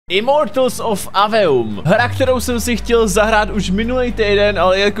Immortals of Aveum. Hra, kterou jsem si chtěl zahrát už minulý týden,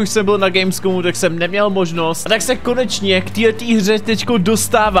 ale jakož jsem byl na Gamescomu, tak jsem neměl možnost. A tak se konečně k této hře teďko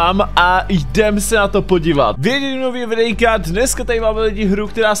dostávám a jdem se na to podívat. Vědět nový videjka, dneska tady máme lidi hru,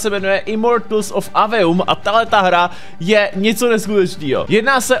 která se jmenuje Immortals of Aveum a ta hra je něco neskutečného.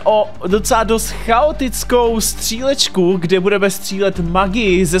 Jedná se o docela dost chaotickou střílečku, kde budeme střílet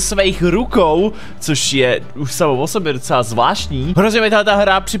magii ze svých rukou, což je už samo o sobě docela zvláštní. Hrozně mi ta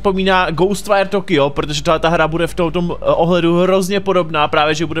hra připomíná Ghostwire Tokyo, protože ta hra bude v tomto ohledu hrozně podobná,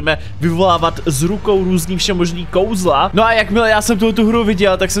 právě že budeme vyvolávat z rukou různý všemožný kouzla. No a jakmile já jsem tu hru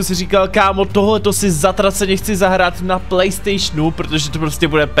viděl, tak jsem si říkal, kámo, tohleto si zatraceně chci zahrát na PlayStationu, protože to prostě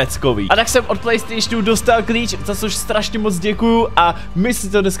bude peckový. A tak jsem od PlayStationu dostal klíč, za což strašně moc děkuju a my si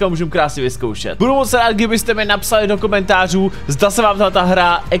to dneska můžeme krásně vyzkoušet. Budu moc rád, kdybyste mi napsali do komentářů, zda se vám ta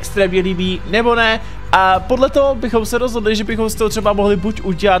hra extrémně líbí nebo ne. A podle toho bychom se rozhodli, že bychom z toho třeba mohli buď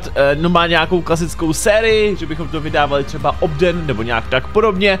udělat normálně nějakou klasickou sérii, že bychom to vydávali třeba obden nebo nějak tak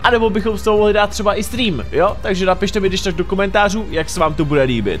podobně, anebo bychom z toho mohli dát třeba i stream, jo? Takže napište mi když tak do komentářů, jak se vám to bude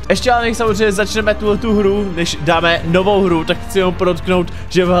líbit. Ještě ale než samozřejmě začneme tu hru, než dáme novou hru, tak chci jenom podotknout,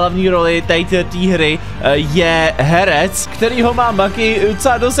 že v hlavní roli té hry je herec, kterýho má Maki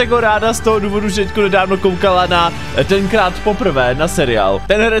docela dost jako ráda z toho důvodu, že teďko nedávno koukala na tenkrát poprvé na seriál.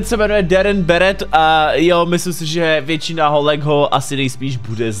 Ten herec se jmenuje Darren Barrett a jo, myslím si, že většina holek ho asi nejspíš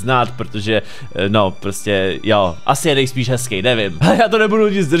bude znát, protože, no, prostě, jo, asi je nejspíš hezký, nevím. Ale já to nebudu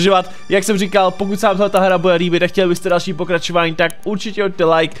nic zdržovat, jak jsem říkal, pokud se vám ta hra bude líbit a chtěli byste další pokračování, tak určitě hoďte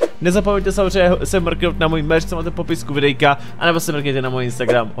like, nezapomeňte samozřejmě se mrknout na můj merch, co máte v popisku videjka, anebo se mrkněte na můj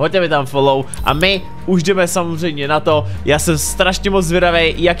Instagram, hoďte mi tam follow a my už jdeme samozřejmě na to. Já jsem strašně moc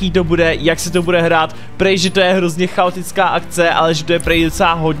zvědavý, jaký to bude, jak se to bude hrát, prej, že to je hrozně chaotická akce, ale že to je prej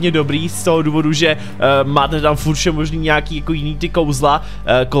docela hodně dobrý z toho důvodu, že máte tam furt možný nějaký jako jiný ty kouzla,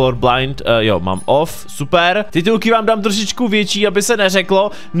 colorblind, jo, mám off, super. Titulky vám dám trošičku větší, aby se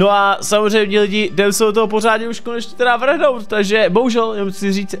neřeklo, no a samozřejmě lidi, jdem se do toho pořádně už konečně teda vrhnout, takže bohužel, já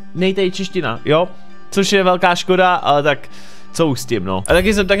musím říct, nejde čeština, jo, což je velká škoda, ale tak co už s tím, no. A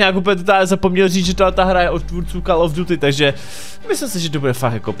taky jsem tak nějak úplně totálně zapomněl říct, že ta hra je od tvůrců Call of Duty, takže myslím si, že to bude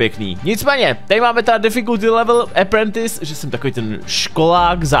fakt jako pěkný. Nicméně, tady máme ta difficulty level apprentice, že jsem takový ten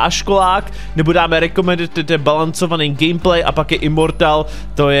školák, záškolák, nebo dáme recommended, to je balancovaný gameplay a pak je immortal,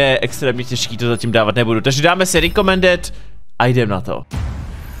 to je extrémně těžký, to zatím dávat nebudu. Takže dáme si recommended a jdem na to.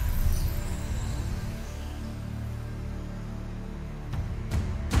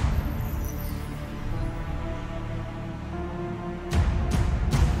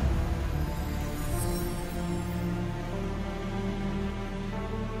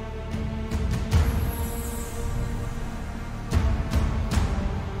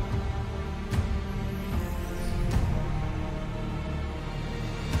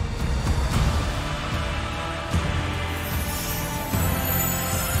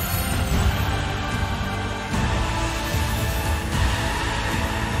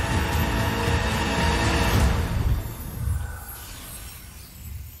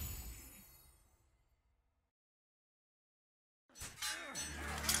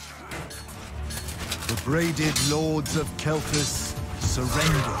 The braided lords of Kelthus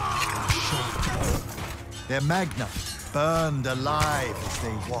surrendered and shot. Their magna burned alive as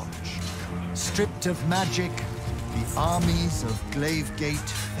they watched. Stripped of magic, the armies of Glavegate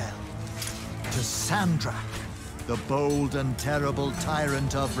fell. To Sandrak, the bold and terrible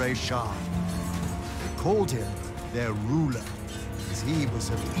tyrant of Reshar. They called him their ruler, as he was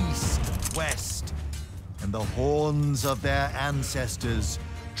of east and west, and the horns of their ancestors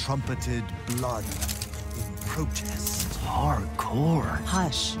trumpeted blood in protest. Hardcore.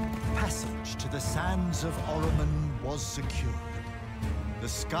 Hush. Passage to the sands of Oromon was secured. The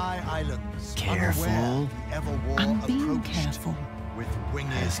Sky Islands, Careful. unaware the Everwar I'm being approached careful. with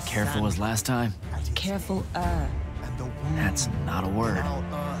winged As careful as last time. at its Careful, and the wound That's not a word. now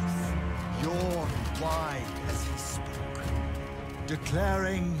earth yawned wide as he spoke,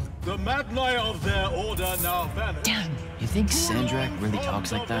 declaring The Magni of their order now vanished. Damn. You think Sandrak really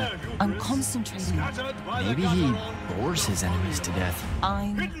talks like that? I'm concentrating. Maybe he bores his enemies to death.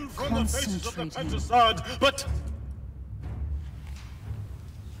 I'm Hidden from the faces of the concentrating. Pentasad, but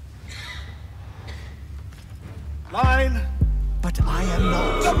line. but I am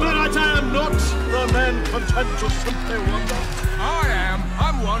not. But I am not the man content to simply wonder. I am.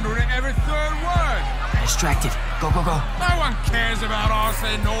 I'm wondering at every third word. Distracted. Go, go, go. No one cares about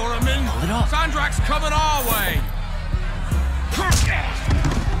Arsene Norman. Hold it up. Sandrak's coming our way.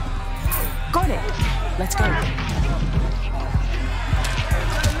 Got it. Let's go.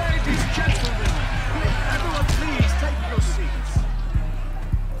 Ladies, gentlemen, everyone please take your seats.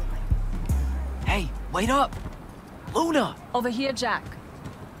 Wait up! Luna! Over here, Jack.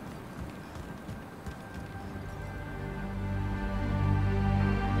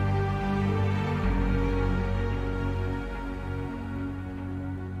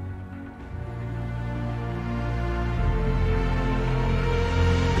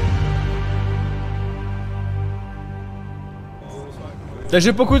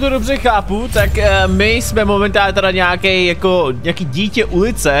 Takže pokud to dobře chápu, tak my jsme momentálně teda nějaký dítě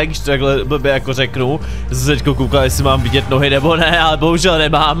ulice, když to takhle blbě jako řeknu. Jsem se teďko koukal, jestli mám vidět nohy nebo ne, ale bohužel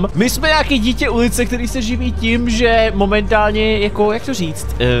nemám. My jsme nějaký dítě ulice, který se živí tím, že momentálně jako, jak to říct,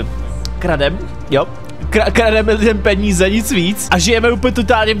 kradem, jo. Krademe lidem peníze, nic víc. A žijeme úplně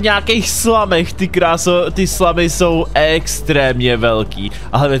totálně v nějakých slamech, ty slamy jsou extrémně velký.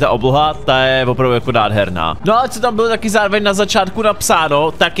 A hlavně ta obloha, ta je opravdu jako nádherná. No ale co tam bylo taky zároveň na začátku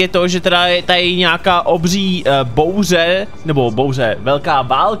napsáno, tak je to, že teda je tady nějaká obří bouře, nebo bouře, velká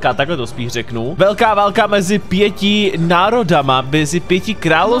válka, takhle to spíš řeknu. Velká válka mezi 5 národama, mezi 5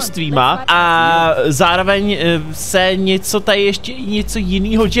 královstvíma a zároveň se ještě něco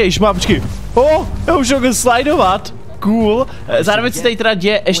jiného děje. Počkej. Já už mogę slajdovat. Cool. Zároveň se tady teda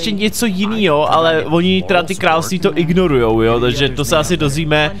děje ještě něco jiného, ale oni teda ty království to ignorujou, jo, takže to se asi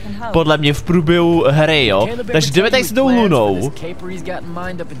dozvíme podle mě v průběhu hry, jo. Takže jdeme tady s tou Lunou.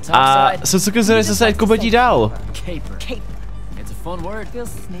 A jsem se kozoruje se teď kopetí dál.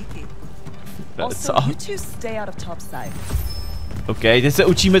 Co? OK, teď se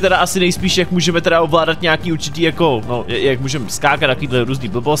učíme teda asi nejspíš, jak můžeme teda ovládat nějaký určitý jako, no, jak můžeme skákat na takovýhle různý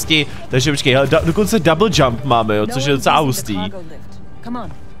blbosti. Takže počkej, hele, dokonce double jump máme, jo, což je docela hustý.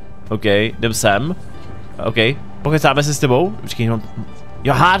 OK, jdem sem. OK, pokecáme se s tebou. Počkej, mám...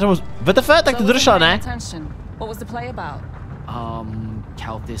 Jo, WTF, tak to došla, ne?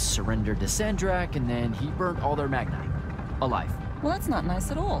 Kalthus surrendered to Sandrak and then he burnt all their magni. Alive. Well, that's not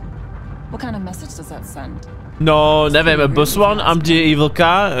nice at all. What kind of message does that send? No, nevím, boss one, I'm the evil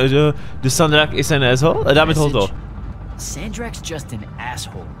car, the Sandrak is an asshole, dáme tohoto. Sandrak's just an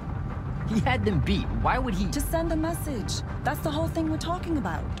asshole. He had them beat, why would he... Just send a message. That's the whole thing we're talking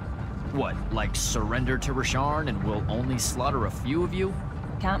about. What, like surrender to Rasharn and we'll only slaughter a few of you?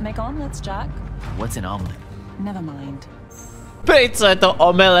 Can't make omelets, Jack. What's an omelet? Never mind. Prej, co je to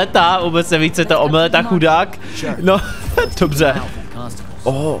omeleta? Vůbec neví, co je to omeleta, chudák. No, dobře.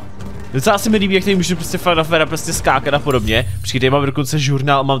 Docela se mi líbí, jak tady můžu prostě fara prostě skákat a podobně. Počkej, tady mám dokonce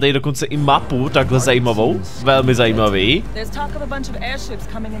žurnál, mám tady dokonce i mapu, takhle zajímavou. Velmi zajímavý.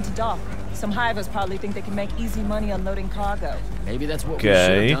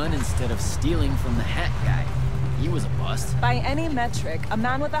 Okay. He was a bust. By any metric, a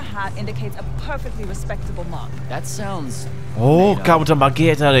man with a hat indicates a perfectly respectable monk. That sounds... kámo, ta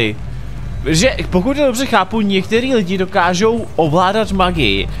magie tady. Že pokud to dobře chápu, některý lidi dokážou ovládat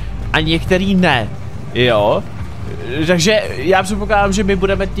magii a některý ne. Jo? Takže já předpokládám, že my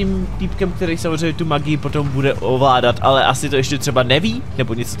budeme tím týpkem, který samozřejmě tu magii potom bude ovládat, ale asi to ještě třeba neví,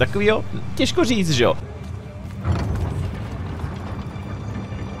 nebo něco takového. Těžko říct, že jo?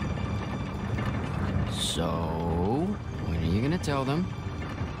 Tell them?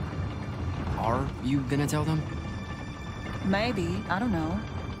 Are you gonna tell them? Maybe, I don't know.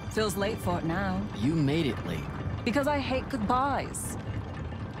 Feels late for it now. You made it late. Because I hate goodbyes.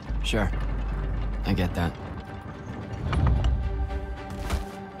 Sure, I get that.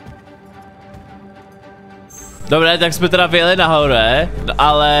 Dobré, tak jsme teda vyjeli nahoru,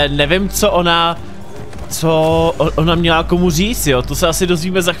 ale nevím, co ona měla komu říct, jo, to se asi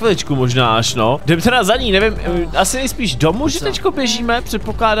dozvíme za chviličku možná až, no. Jdeme teda za ní, nevím, asi nejspíš domů, že teďko běžíme,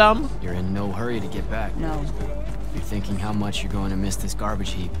 předpokládám. You're in no hurry to get back. No. You're thinking how much you're going to miss this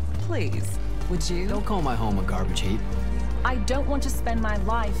garbage heap. Please, would you? Don't call my home a garbage heap. I don't want to spend my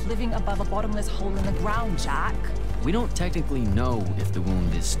life living above a bottomless hole in the ground, Jack. We don't technically know if the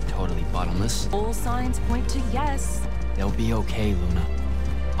wound is totally bottomless. All signs point to yes. They'll be okay, Luna.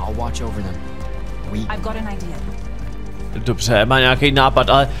 I'll watch over them. I've got an idea. Dobře, má nějaký nápad,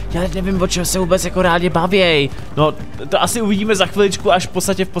 ale já nevím, o čem se vůbec jako rádi bavěj. No, to asi uvidíme za chviličku, až v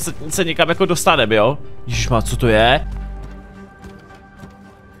podstatě se někam jako dostaneme, jo? Ježišmá, co to je?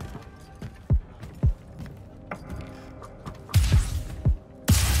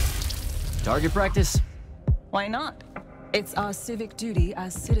 Target practice? Why not? It's our civic duty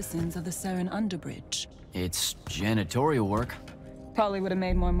as citizens of the Seren Underbridge. It's janitorial work. Probably would have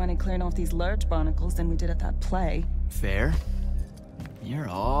made more money clearing off these lurch barnacles than we did at that play. Fair. You're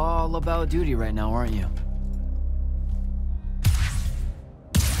all about duty right now, aren't you?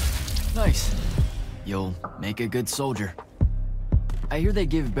 Nice. You'll make a good soldier. I hear they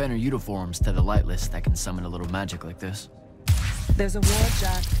give better uniforms to the lightless that can summon a little magic like this. There's a war,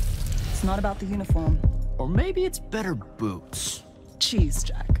 Jack. It's not about the uniform. Or maybe it's better boots. Cheese,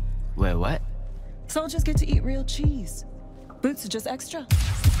 Jack. Wait, what? Soldiers get to eat real cheese. Boots are just extra.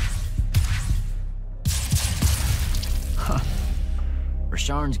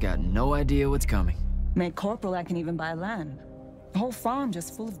 Rasharn's got no idea what's coming. Made corporal, I can even buy land. The whole farm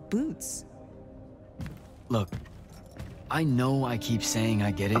just full of boots. Look, I know I keep saying I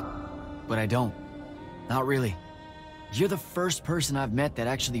get it, but I don't. Not really. You're the first person I've met that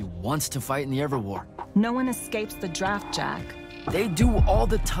actually wants to fight in the Everwar. No one escapes the draft, Jack. They do all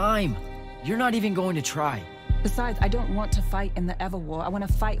the time. You're not even going to try. Besides, I don't want to fight in the Everwar. I want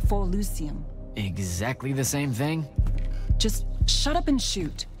to fight for Lucium. Exactly the same thing? Just shut up and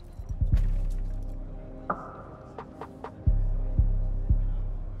shoot.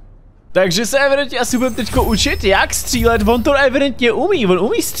 Takže se evidentně asi budeme teďko učit, jak střílet. On to evidentně umí, on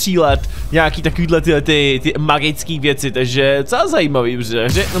umí střílet nějaký takovýhle ty magické věci, takže docela zajímavý,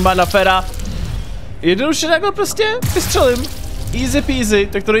 protože má na Fera jednoduše takhle prostě vystřelím. Easy peasy,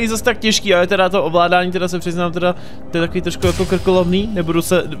 tak to není zase tak těžký, ale teda to ovládání, teda se přiznám, teda to je takový trošku jako krkolomný, nebudu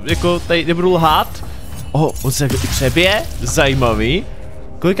se jako tady nebudu lhát. On se jako i přebije, zajímavý.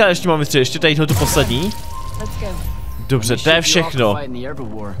 Kolikrát ještě mám vystřelit, ještě tady to poslední. Dobře, to je všechno.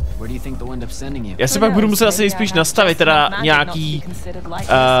 Já si pak budu muset asi nejspíš nastavit teda nějaký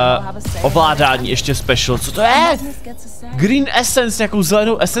ovládání ještě special. Co to je? Green Essence, nějakou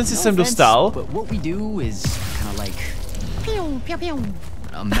zelenou esenci jsem dostal.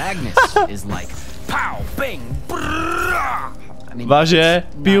 Váže,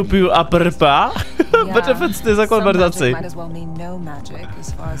 piu piu a prpa. Benefits ty za konverzaci.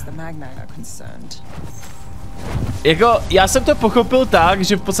 Jako, já jsem to pochopil tak,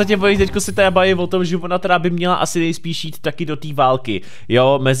 že v podstatě oni teďko si tady baví o tom, že ona teda by měla asi nejspíš jít taky do té války,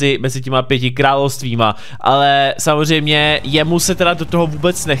 jo, mezi těma 5 královstvíma, ale samozřejmě jemu se teda do toho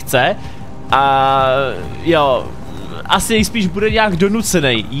vůbec nechce a jo, asi nejspíš bude nějak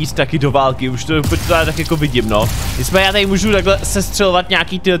donucený jít taky do války, už to tak jako vidím, no. Nicméně já tady můžu takhle sestřelovat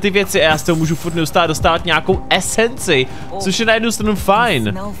nějaký ty věci a já z toho můžu furt neustále dostávat nějakou esenci, což je na jednu stranu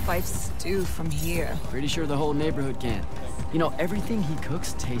fajn. Pretty sure the whole neighborhood can. You know, everything he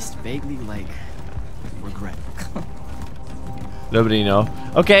cooks tastes vaguely like regret. Dobrý, no.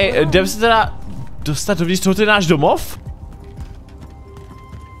 OK, jdeme se teda dostat dovnitř, tohle je náš domov?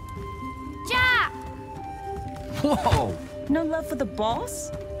 Jack! Whoa! No love for the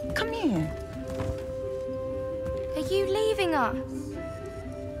boss? Come here. Are you leaving us?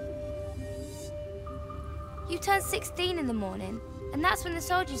 You turned 16 in the morning. And that's when the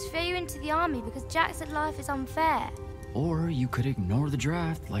soldiers throw you into the army because Jack said life is unfair. Or you could ignore the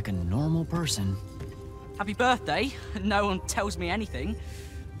draft like a normal person. Happy birthday. No one tells me anything.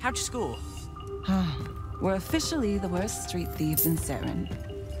 How'd you score? We're officially the worst street thieves in Saren.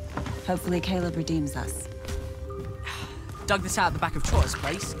 Hopefully Caleb redeems us. Dug this out the back of Trotter's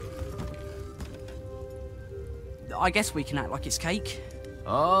place. I guess we can act like it's cake.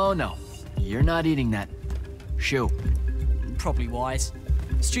 Oh no, you're not eating that. Shoo. Probably wise.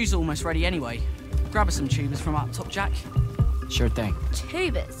 Stew's almost ready anyway. Grab us some tubers from up top, Jack. Sure thing.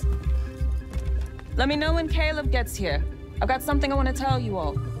 Tubers? Let me know when Caleb gets here. I've got something I want to tell you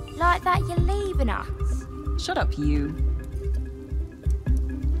all. Like that you're leaving us? Shut up, you.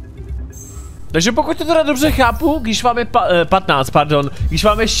 Takže pokud to teda dobře chápu, když vám je 15, pardon, když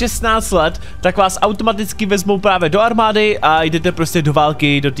vám je 16 let, tak vás automaticky vezmou právě do armády a jdete prostě do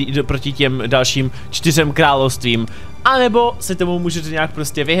války proti těm dalším 4 královstvím. A nebo se tomu můžete nějak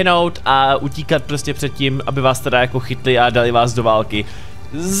prostě vyhnout a utíkat prostě před tím, aby vás teda jako chytli a dali vás do války.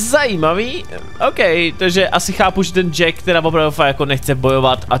 Zajímavý, OK, takže asi chápu, že ten Jack teda opravdu jako nechce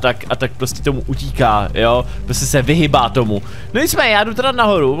bojovat a tak prostě tomu utíká, jo, prostě se vyhybá tomu. No nicméně, já jdu teda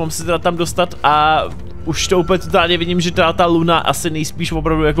nahoru, mám se teda tam dostat a už to úplně totálně vidím, že teda ta Luna asi nejspíš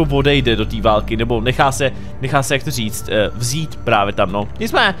opravdu jako odejde do té války, nebo nechá se, jak to říct, vzít právě tam, no.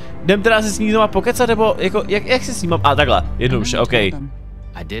 Nicméně, jdem teda se s ní znova pokecat, nebo jako, jak se s ní mám, takhle, jednoduše, OK. I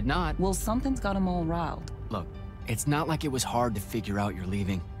did not. Well, something's got him all riled. Look. It's not like it was hard to figure out you're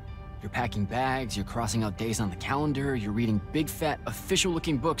leaving. You're packing bags, you're crossing out days on the calendar, you're reading big fat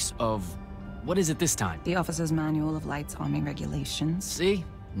official-looking books of... What is it this time? The Officer's Manual of Lights Arming Regulations. See?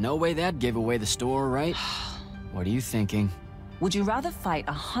 No way that gave away the store, right? What are you thinking? Would you rather fight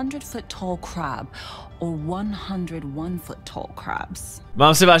 100-foot-tall crab or 100 one-foot-tall crabs?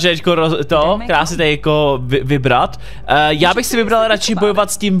 Mám si vážit to, krásně tady jako vybrat. Já bych si vybral radši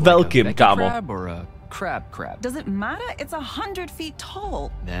bojovat s tím velkým, kámo. Crab. Does it matter? It's 100 feet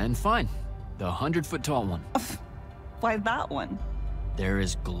tall. Then fine. The 100-foot tall one. Why that one? There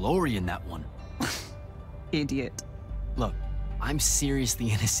is glory in that one. Idiot. Look, I'm seriously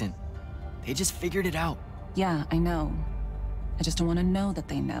innocent. They just figured it out. Yeah, I know. I just don't want to know that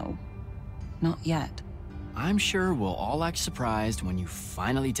they know. Not yet. I'm sure we'll all act surprised when you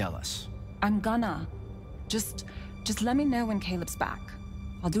finally tell us. I'm gonna. Just let me know when Caleb's back.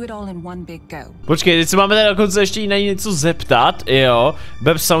 I'll do it all in one big go. Počkej, teď se máme tady dokonce ještě na něco zeptat, jo.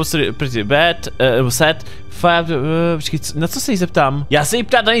 Beb sounds pretty bad, set, počkej, na co se jí zeptám? Já se jí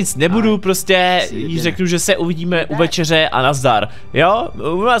ptát na nic nebudu, prostě jí řeknu, že se uvidíme u večeře a nazdar, jo?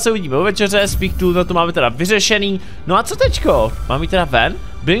 Se uvidíme u večeře, speak to, na to máme teda vyřešený. No a co teďko? Mám jí teda ven?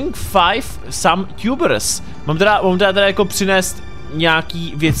 Bring 5 some tubers. Mám teda jako přinést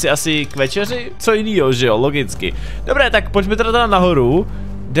nějaký věci asi k večeři? Co jinýho, že jo, logicky. Dobré, tak pojďme teda nahoru.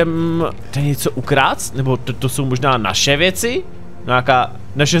 Jdem tady něco ukrát? Nebo to jsou možná naše věci? Nějaká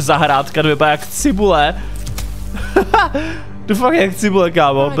naše zahrádka, to vypadá jak cibule. To fakt jak cibule,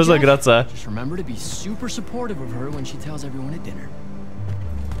 kámo, bez legrace.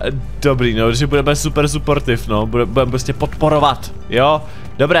 Dobrý, no, že budeme super supportive, no, budeme prostě podporovat, jo?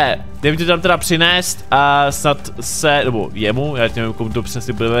 Dobré, jdeme to tam teda přinést a snad se, nebo jemu, já nevím, komu to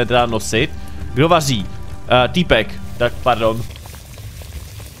přesně budeme teda nosit. Kdo vaří? Týpek, tak pardon.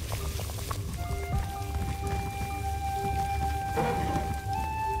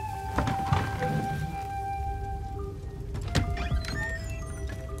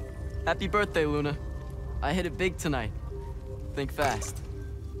 Happy birthday, Luna. I hit it big tonight. Think fast.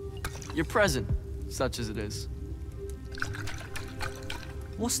 Your present, such as it is.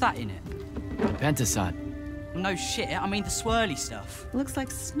 What's that in it? Pentasod. No shit, I mean the swirly stuff. Looks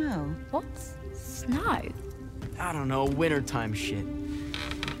like snow. What's snow? I don't know, wintertime shit.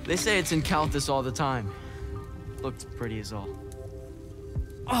 They say it's in Countess all the time. Looked pretty as all.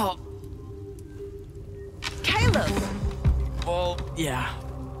 Oh! Caleb! Oh, yeah.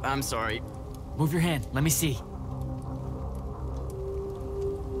 I'm sorry. Move your hand, let me see.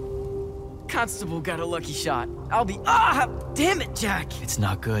 Constable got a lucky shot. I'll be— Ah! Damn it, Jack! It's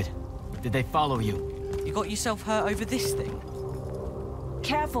not good. Did they follow you? You got yourself hurt over this thing?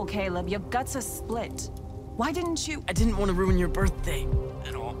 Careful, Caleb. Your guts are split. Why didn't you— I didn't want to ruin your birthday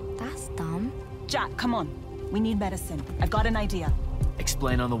at all. That's dumb. Jack, come on. We need medicine. I've got an idea.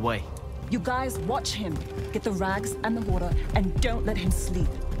 Explain on the way. You guys watch him. Get the rags and the water, and don't let him sleep.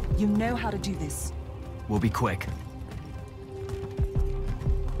 You know how to do this. We'll be quick.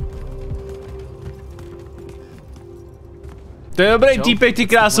 To je dobrý týpek, ty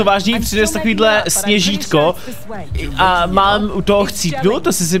kráso, vážně přines takovýhle sněžítko a mám u toho chcípnu,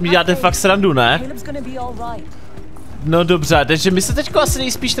 to si mi děláte fakt srandu, ne? No dobře, takže my se teďko asi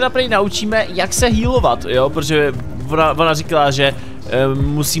nejspíš teda prý naučíme, jak se healovat, jo, protože ona říkala, že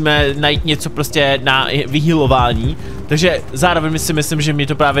musíme najít něco prostě na vyhealování, takže zároveň si myslím, že mě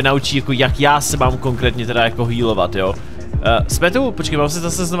to právě naučí, jako jak já se mám konkrétně teda jako healovat, jo. Jsme tu, počkej, mám se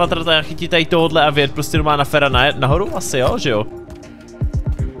zase znova teda chytit tady tohohle a vědět prostě doma na Fera nahoru, asi jo, že jo?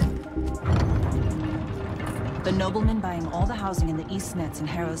 The nobleman buying all the housing in the East Nets and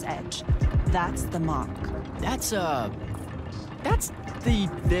Harrow's Edge. That's the mark. That's the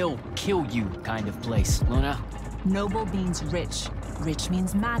they'll kill you kind of place, Luna. Noble means rich. Rich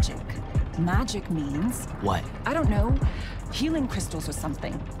means magic. Magic means— What? I don't know. Healing crystals or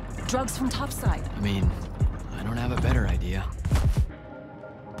something. Drugs from topside. I mean, I don't have a better idea.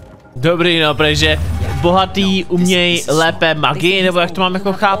 Dobrý, no, protože bohatý umějí lépe magii, nebo jak to mám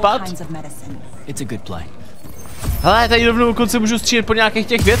jako chápat? It's a good play. Hele, tady rovnou konce můžu střílet po nějakých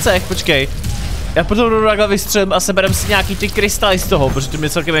těch věcech, počkej. Já potom rovnou takhle vystřelím a seberem si nějaký ty krystaly z toho, protože to mě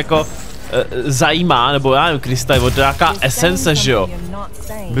celkem jako zajímá, nebo já nevím, krystaly, nebo nějaká esence, že jo?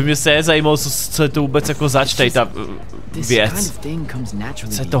 By mě se zajímalo, co je to vůbec jako zač, tady ta věc.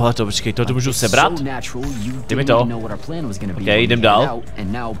 Co je tohleto, počkej, tohle můžu sebrat? Dej mi to. Ok, jdem dál.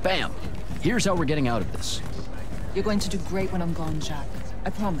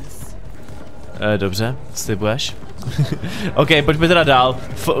 Dobře, slibuješ? Ok, pojďme teda dál.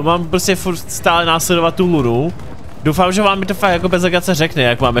 Mám prostě furt stále následovat tu Lunu. Doufám, že vám mi to fakt jako bez legace řekne,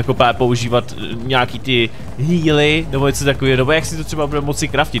 jak mám jako používat nějaký ty healy, nebo něco takového, nebo jak si to třeba bude moci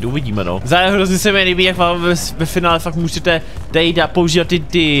craftit, uvidíme, no. Zároveň hrozně se mi líbí, jak vám ve finále fakt můžete tady používat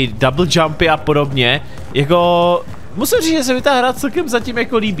ty double jumpy a podobně. Jako, musím říct, že se mi ta hra celkem zatím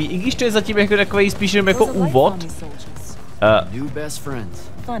jako líbí, i když to je zatím jako takový spíš jenom jako úvod.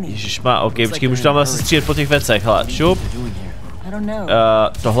 Ježišma, ok, počkej, můžu tam vlastně střílet po těch věcech, hele, šup.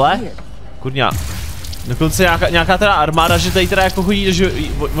 Tohle? Kurňa. Dokonce nějaká teda armáda, že tady teda jako chodí, že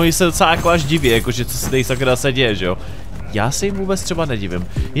oni se docela jako až diví, jakože co se tady sakra se děje, že jo. Já se jim vůbec třeba nedivím.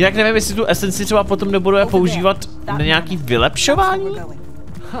 Jinak nevím, jestli tu esenci třeba potom nebudu používat na nějaký vylepšování?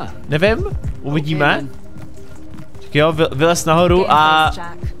 Nevím, uvidíme. Tak jo, vylez nahoru a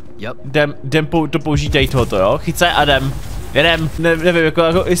Jdem to použít tady tohoto, jo? Chyť se a jdem. Jedem, nevím, jako,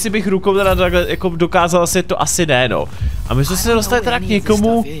 jestli bych rukou teda takhle, jako dokázal si to asi ne, no. A my jsme se dostali teda k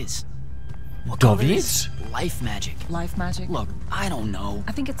někomu dovnitř? Life magic. Life magic? Look, I don't know.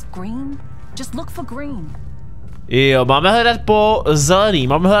 I think it's green. Just look for green. Jo, máme hledat po zelený,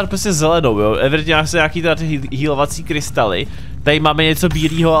 máme hledat prostě zelenou, jo. Evidentně máš nějaký teda ty healovací krystaly. Tady máme něco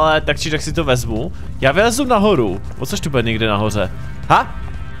bílého, ale tak či tak si to vezmu. Já vylezu nahoru. O což tu bude někde nahoře? Ha?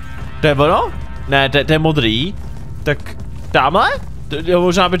 To je ono? Ne, to je modrý. Tak tamhle?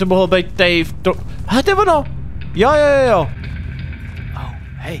 Možná by to mohlo být tady v to... Ha, to je ono! Jo. Oh,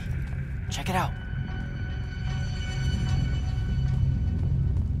 hey, check it out.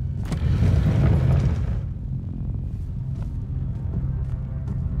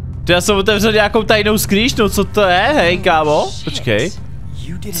 Já jsem otevřel nějakou tajnou skrýš, no co to je, hej kámo? Počkej.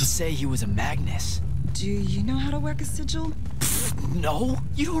 You didn't say he was a Magnus. Do you know how to work a sigil? No,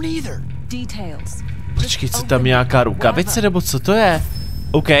 you don't either. Details. Počkej, co tam nějaká rukavice, nebo co to je?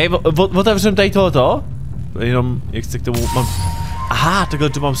 OK, otevřem tady tohoto. Jenom, jak se k tomu mám... Aha, takhle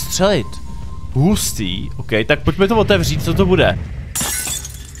to mám střelit. Hustý, OK, tak pojďme to otevřít, co to bude?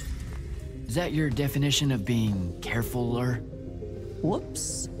 Is that your definition of being carefuler?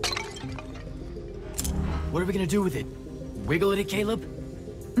 Whoops. What are we gonna do with it? Wiggle it, Caleb?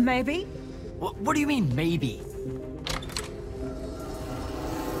 Maybe. What do you mean, maybe?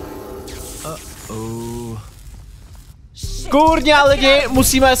 Uh-oh. Kurňa lidi,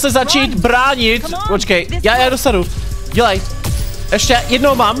 musíme se začít bránit. Počkej, já dostanu. Dělej. Ještě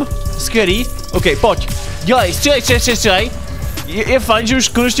jednou mám. Skvělý. OK, pojď. Dělej, střílej. Je fajn, že už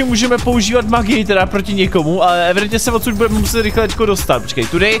konečně můžeme používat magii teda proti někomu, ale evidentně se odsud budeme muset rychle teďko dostat. Počkej,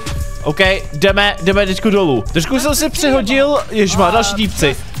 tudy. OK, jdeme teďko dolů. Trošku jsem si přehodil, ježma, další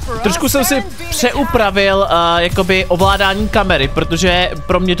týpci. Trošku jsem si přeupravil jakoby ovládání kamery, protože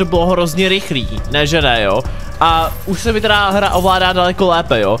pro mě to bylo hrozně rychlý, ne že ne, jo. A už se mi teda hra ovládá daleko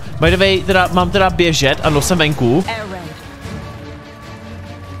lépe, jo. By the way, teda, mám teda běžet, ano, jsem venku.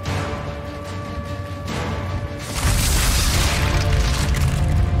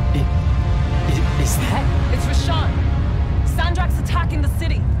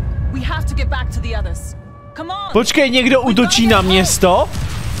 Počkej, někdo útočí na město?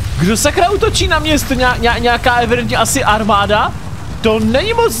 Kdo sakra útočí na město? Nějaká evidentně asi armáda? To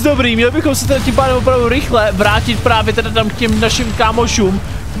není moc dobrý, měli bychom se teda tím pádem opravdu rychle vrátit právě teda tam k těm našim kámošům.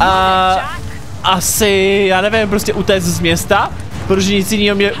 Asi, já nevím, prostě utéct z města, protože nic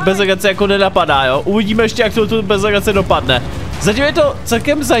jiného mě bez legace jako nenapadá, jo. Uvidíme ještě, jak to bez legace dopadne. Zatím je to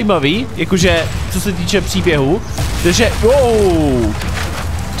celkem zajímavý, jakože co se týče příběhu, takže wow.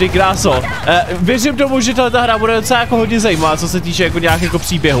 Ty kráso, věřím tomu, že tato hra bude docela jako hodně zajímavá, co se týče jako nějak jako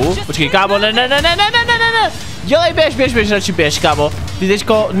příběhu. Počkej, kámo, ne. Dělej, běž, radši běž, kámo. Ty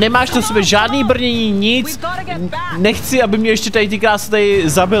teďko nemáš na sobě žádný brnění, nic. Nechci, aby mě ještě tady ty krásy tady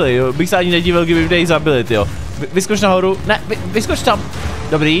zabili, jo. Bych se ani nedivil, kdyby mě tady zabili, tyjo. Vyskoč nahoru, ne, vyskoč tam.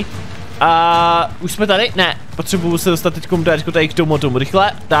 Dobrý. A už jsme tady? Ne, potřebuju se dostat teďko tady k tomu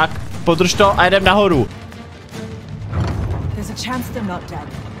rychle. Tak, podrž to a jdem nahoru. There's a chance they're not dead.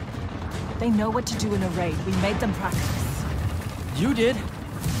 They know what to do in a raid. We made them practice. You did?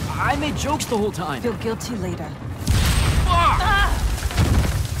 I made jokes the whole time. Feel guilty later.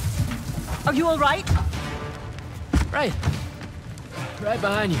 Are you all right? Right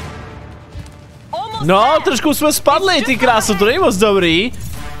behind you. No, trošku jsme spadli, ty kráso, to není moc dobrý.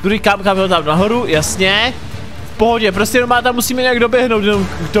 Druhý kam tam nahoru, jasně. V pohodě, prostě jenom tam musíme nějak doběhnout jenom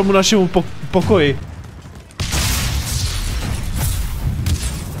k tomu našemu pokoji.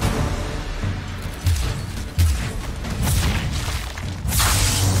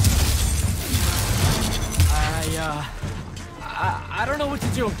 I don't know what to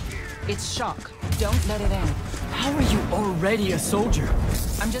do. It's shock. Don't let it in. How are you already a soldier?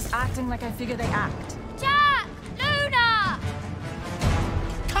 I'm just acting like I figure they act. Jack! Luna!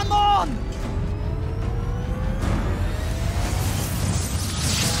 Come on!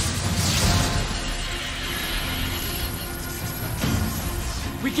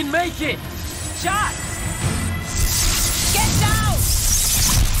 We can make it! Jack! Get down!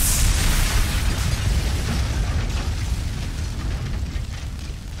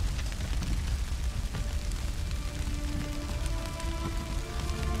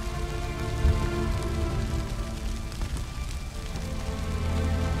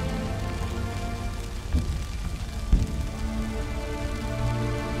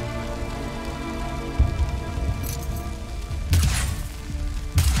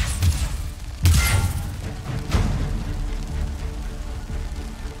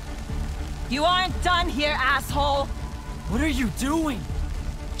 You aren't done here, asshole! What are you doing?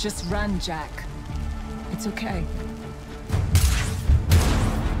 Just run, Jack. It's okay.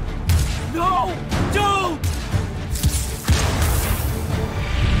 No! Don't!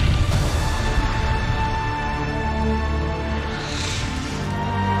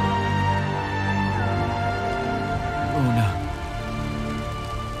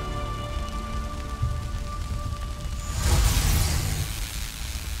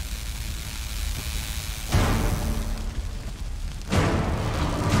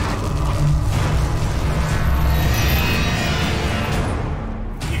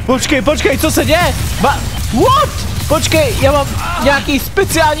 Počkej, co se děje? What? Počkej, já mám nějaký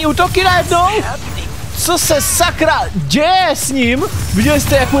speciální útoky najednou? Co se sakra děje s ním? Viděli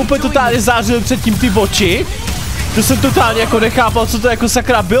jste, jak mu úplně totálně zářil předtím ty oči? To jsem totálně jako nechápal, co to jako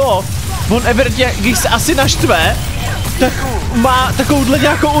sakra bylo. On evidentně, když se asi naštve, tak má takovouhle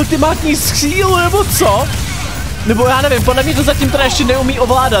nějakou ultimátní sílu, nebo co? Nebo já nevím, podle mě to zatím teda ještě neumí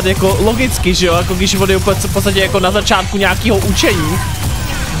ovládat, jako logicky, že jo? Jako když on je úplně v podstatě jako na začátku nějakého učení.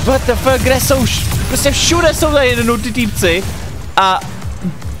 What the fuck, kde jsou prostě všude jsou tady jednou ty týpci. A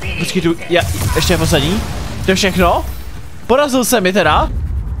počkej, tu, ještě je poslední. To je všechno? Porazil se mi teda.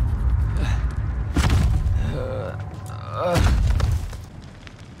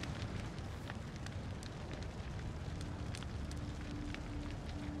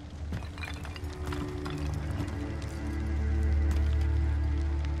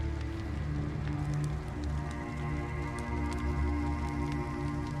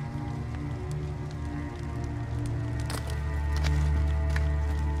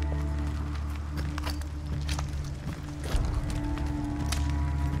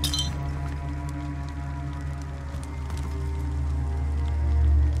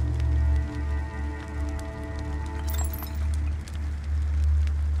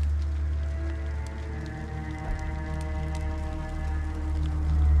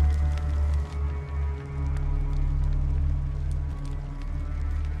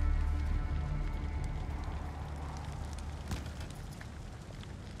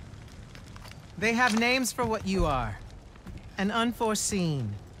 They have names for what you are. An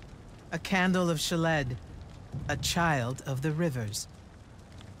unforeseen, a candle of Shaled, a child of the rivers.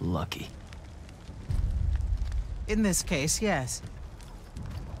 Lucky. In this case, yes.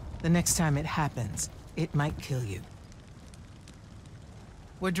 The next time it happens, it might kill you.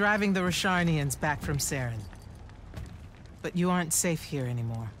 We're driving the Rasharnians back from Saren. But you aren't safe here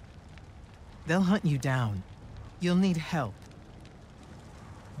anymore. They'll hunt you down. You'll need help.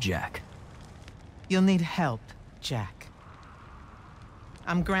 Jack. You'll need help, Jack.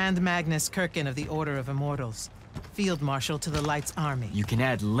 I'm Grand Magnus Kirkin of the Order of Immortals, Field Marshal to the Light's Army. You can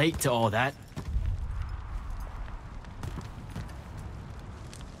add late to all that.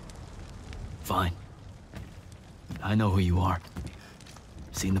 Fine. I know who you are.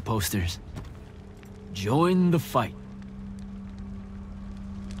 Seen the posters. Join the fight.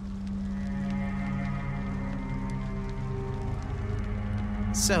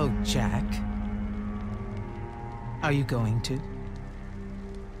 So, Jack, are you going to?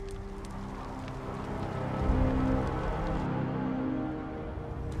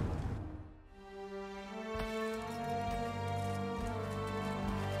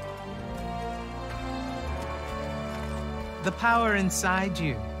 The power inside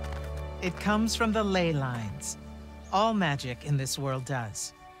you, it comes from the ley lines. All magic in this world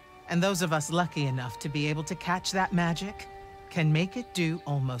does. And those of us lucky enough to be able to catch that magic can make it do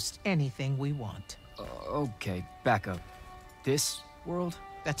almost anything we want. Okay, back up. This world?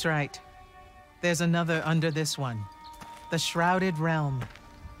 That's right. There's another under this one. The Shrouded Realm.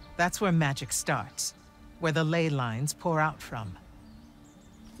 That's where magic starts. Where the ley lines pour out from.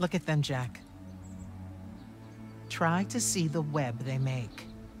 Look at them, Jack. Try to see the web they make.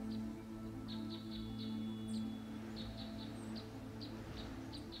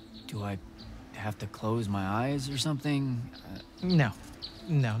 Do I have to close my eyes or something? No,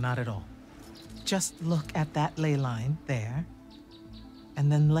 not at all. Just look at that ley line there, and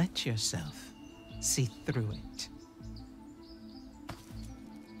then let yourself see through it.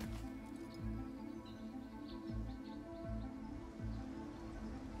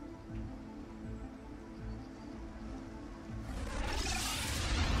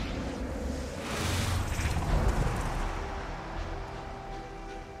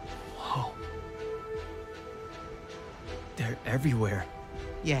 Whoa. They're everywhere.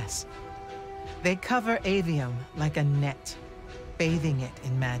 Yes. They cover Aveum like a net, bathing it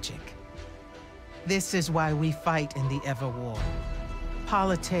in magic. This is why we fight in the Everwar.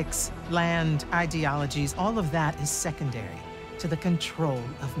 Politics, land, ideologies, all of that is secondary to the control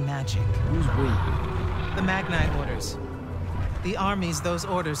of magic. Who's we? The Magnite Orders. the armies those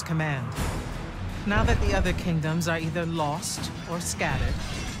orders command. Now that the other kingdoms are either lost or scattered,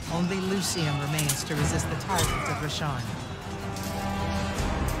 only Lucium remains to resist the tyrant of Rasharn.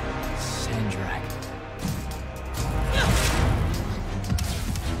 Sandrak.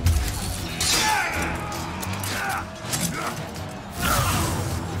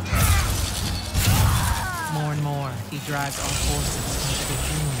 More and more, he drives our forces into the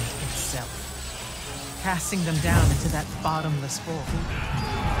doom itself, casting them down into that bottomless hole,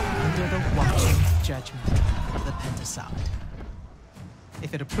 under the watching judgment of the Pentasod.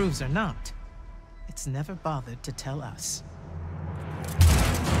 If it approves or not, it's never bothered to tell us.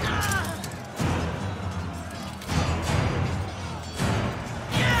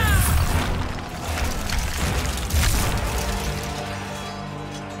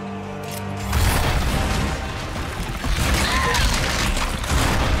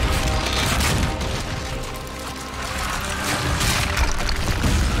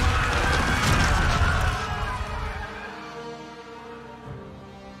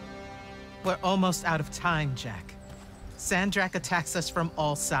 We're almost out of time, Jack. Sandrak attacks us from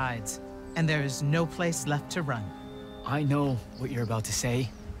all sides, and there is no place left to run. I know what you're about to say,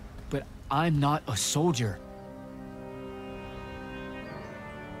 but I'm not a soldier.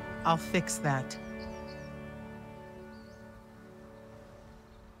 I'll fix that.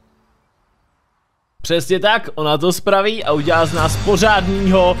 Přesně tak, ona to spraví a udělá z nás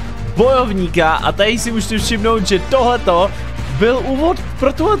pořádnýho bojovníka. A tady si můžete všimnout, že tohleto byl úvod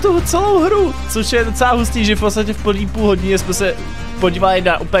pro tuhletu celou hru, což je docela hustý, že v podstatě v první půl hodině jsme se podívali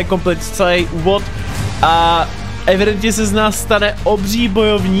na úplně komplet celý úvod a evidentně se z nás stane obří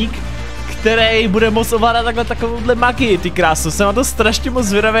bojovník, který bude moct ovládat takovouhle magii, ty kráso. Jsem na to strašně moc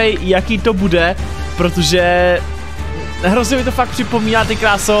zvědavej, jaký to bude, protože hrozně mi to fakt připomíná, ty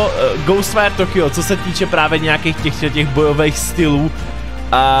kráso, Ghostwire Tokyo, co se týče právě nějakých těch bojových stylů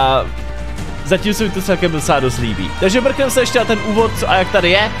a zatím se mi to celkem docela dost líbí. Takže mrkneme se ještě na ten úvod, co a jak tady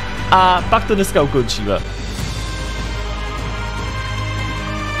je, a pak to dneska ukončíme.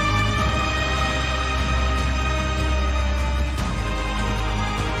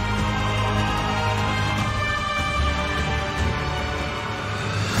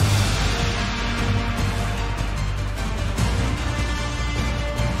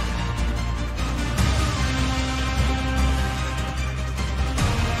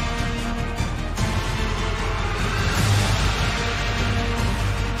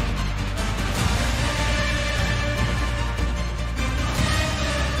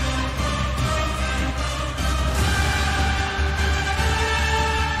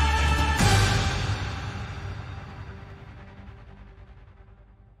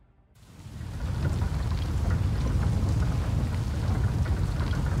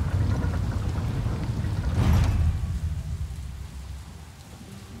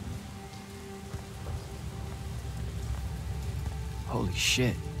 Holy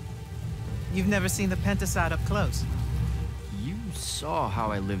shit. You've never seen the Pentasod up close. You saw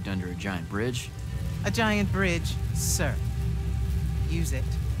how I lived under a giant bridge. A giant bridge, sir. Use it.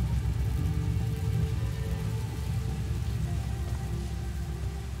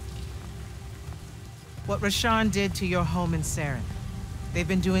 What Rasharn did to your home in Saren, they've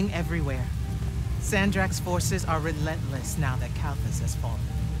been doing everywhere. Sandrak's forces are relentless now that Kalthus has fallen.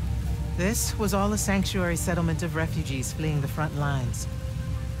 This was all a sanctuary settlement of refugees fleeing the front lines,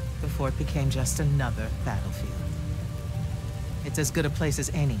 before it became just another battlefield. It's as good a place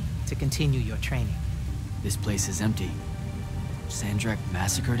as any to continue your training. This place is empty. Sandrak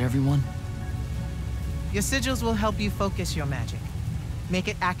massacred everyone? Your sigils will help you focus your magic. Make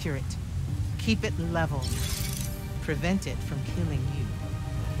it accurate. Keep it level. Prevent it from killing you.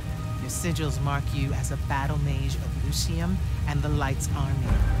 Your sigils mark you as a battle mage of Lucium and the Light's army.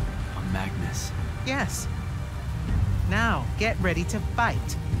 Magnus. Yes. Now, get ready to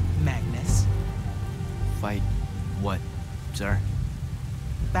fight, Magnus. Fight what, sir?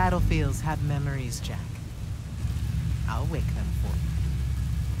 Battlefields have memories, Jack. I'll wake them for you.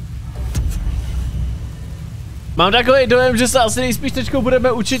 Mám takový dojem, že se asi nejspíš teďko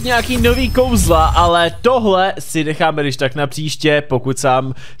budeme učit nějaký nový kouzla, ale tohle si necháme když tak na příště, pokud se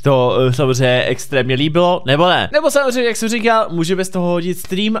vám to samozřejmě extrémně líbilo, nebo ne. Nebo samozřejmě, jak jsem říkal, můžeme z toho hodit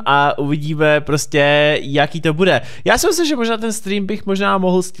stream a uvidíme prostě, jaký to bude. Já si myslím, že možná ten stream bych možná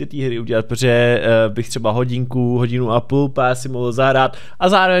mohl z té hry udělat, protože bych třeba hodinu a půl si mohl zahrát a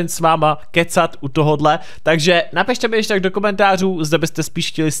zároveň s váma kecat u tohodle. Takže napište mi ještě tak do komentářů, zda byste spíš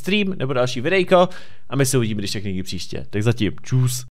chtěli stream nebo další videjko a my se uvidíme když tak někdy příště. Tak zatím, čus.